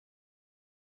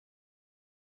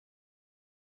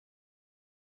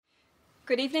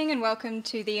Good evening and welcome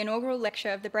to the inaugural lecture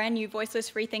of the brand new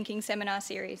Voiceless Rethinking seminar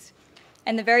series,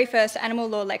 and the very first animal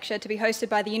law lecture to be hosted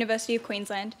by the University of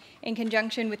Queensland in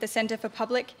conjunction with the Centre for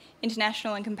Public,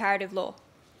 International and Comparative Law.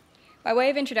 By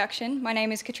way of introduction, my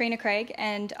name is Katrina Craig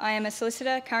and I am a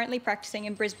solicitor currently practicing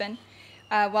in Brisbane,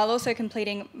 while also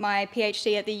completing my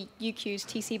PhD at the UQ's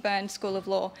TC Burns School of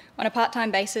Law on a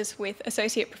part-time basis with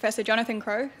Associate Professor Jonathan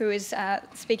Crowe, who is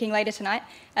speaking later tonight,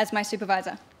 as my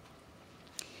supervisor.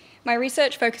 My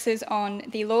research focuses on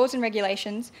the laws and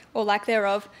regulations, or lack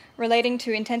thereof, relating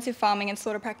to intensive farming and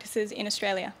slaughter practices in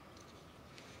Australia.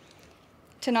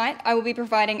 Tonight, I will be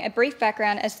providing a brief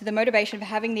background as to the motivation for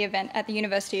having the event at the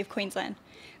University of Queensland.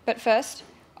 But first,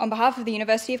 on behalf of the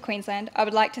University of Queensland, I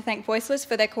would like to thank Voiceless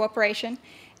for their cooperation,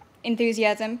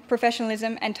 enthusiasm,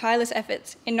 professionalism and tireless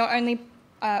efforts in not only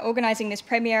organising this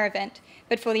premier event,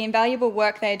 but for the invaluable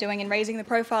work they are doing in raising the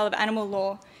profile of animal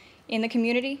law in the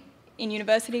community, in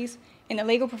universities, in the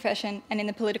legal profession and in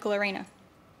the political arena.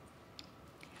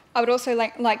 I would also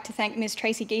like to thank Ms.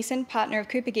 Tracy Geeson, partner of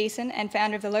Cooper Geeson and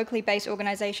founder of the locally based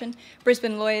organisation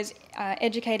Brisbane Lawyers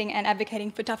Educating and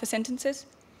Advocating for Tougher Sentences,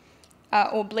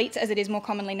 or BLEATS as it is more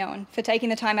commonly known, for taking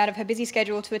the time out of her busy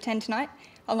schedule to attend tonight,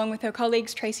 along with her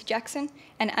colleagues Tracy Jackson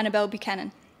and Annabelle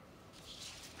Buchanan.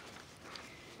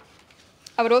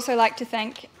 I would also like to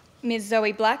thank Ms.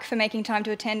 Zoe Black for making time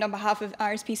to attend on behalf of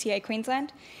RSPCA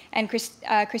Queensland, and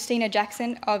Christina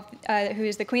Jackson, who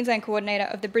is the Queensland coordinator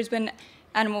of the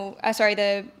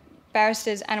the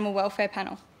Barristers Animal Welfare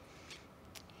Panel.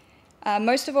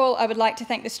 Most of all, I would like to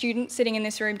thank the students sitting in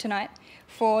this room tonight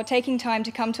for taking time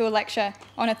to come to a lecture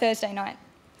on a Thursday night.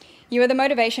 You are the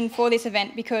motivation for this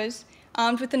event because,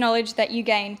 armed with the knowledge that you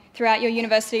gain throughout your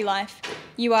university life,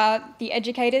 you are the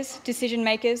educators, decision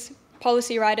makers,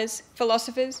 policy writers,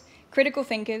 philosophers, critical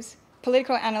thinkers,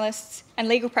 political analysts, and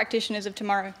legal practitioners of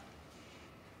tomorrow.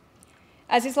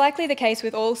 As is likely the case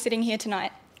with all sitting here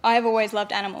tonight, I have always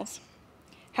loved animals.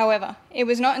 However, it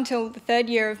was not until the third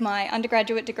year of my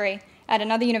undergraduate degree at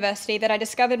another university that I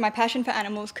discovered my passion for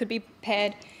animals could be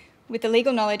paired with the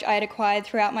legal knowledge I had acquired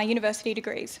throughout my university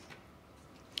degrees.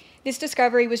 This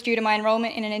discovery was due to my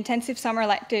enrolment in an intensive summer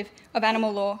elective of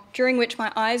animal law, during which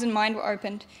my eyes and mind were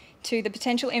opened to the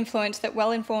potential influence that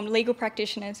well-informed legal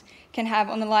practitioners can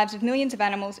have on the lives of millions of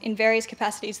animals in various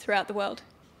capacities throughout the world.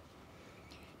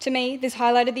 To me, this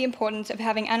highlighted the importance of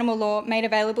having animal law made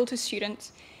available to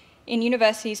students in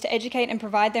universities to educate and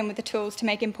provide them with the tools to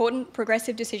make important,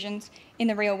 progressive decisions in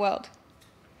the real world.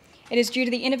 It is due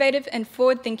to the innovative and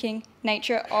forward-thinking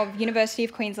nature of University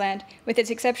of Queensland, with its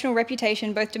exceptional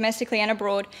reputation both domestically and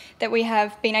abroad, that we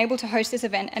have been able to host this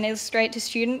event and illustrate to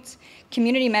students,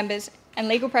 community members, and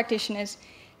legal practitioners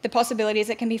the possibilities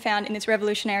that can be found in this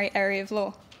revolutionary area of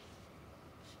law.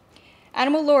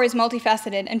 Animal law is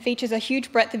multifaceted and features a huge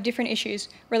breadth of different issues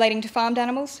relating to farmed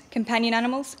animals, companion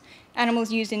animals, animals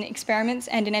used in experiments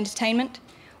and in entertainment,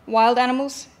 wild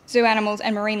animals, zoo animals,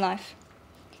 and marine life.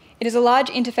 It is a large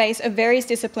interface of various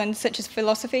disciplines such as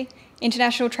philosophy,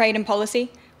 international trade and policy,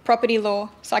 property law,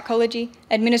 psychology,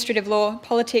 administrative law,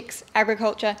 politics,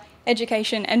 agriculture,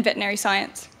 education, and veterinary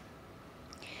science.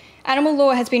 Animal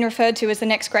law has been referred to as the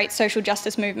next great social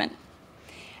justice movement.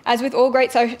 As with all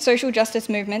great social justice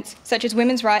movements, such as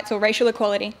women's rights or racial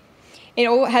equality, it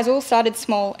has all started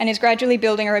small and is gradually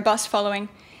building a robust following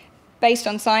based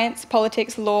on science,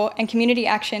 politics, law, and community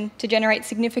action to generate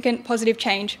significant positive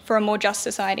change for a more just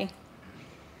society.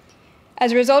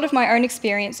 As a result of my own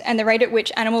experience and the rate at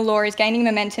which animal law is gaining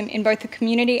momentum in both the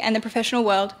community and the professional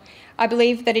world, I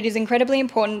believe that it is incredibly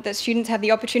important that students have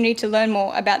the opportunity to learn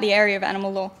more about the area of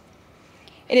animal law.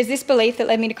 It is this belief that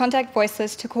led me to contact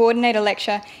Voiceless to coordinate a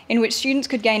lecture in which students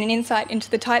could gain an insight into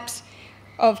the types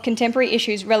of contemporary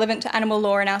issues relevant to animal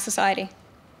law in our society.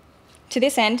 To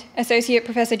this end, Associate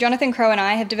Professor Jonathan Crowe and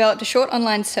I have developed a short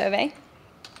online survey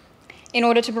in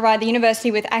order to provide the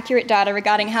university with accurate data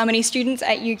regarding how many students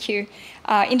at UQ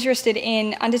are interested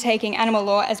in undertaking animal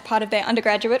law as part of their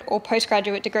undergraduate or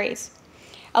postgraduate degrees.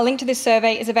 A link to this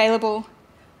survey is available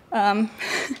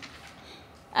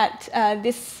at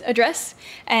this address,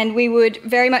 and we would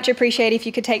very much appreciate if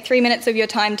you could take 3 minutes of your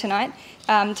time tonight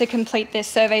to complete this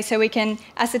survey so we can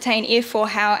ascertain if or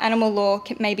how animal law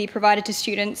may be provided to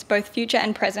students, both future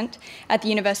and present, at the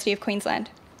University of Queensland.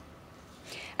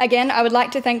 Again, I would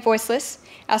like to thank Voiceless,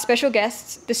 our special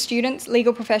guests, the students,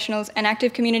 legal professionals and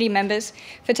active community members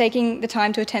for taking the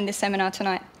time to attend this seminar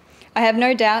tonight. I have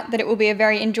no doubt that it will be a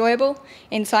very enjoyable,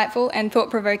 insightful and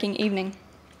thought-provoking evening.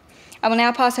 I will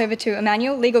now pass over to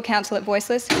Emmanuel, Legal Counsel at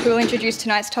Voiceless, who will introduce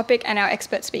tonight's topic and our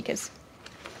expert speakers.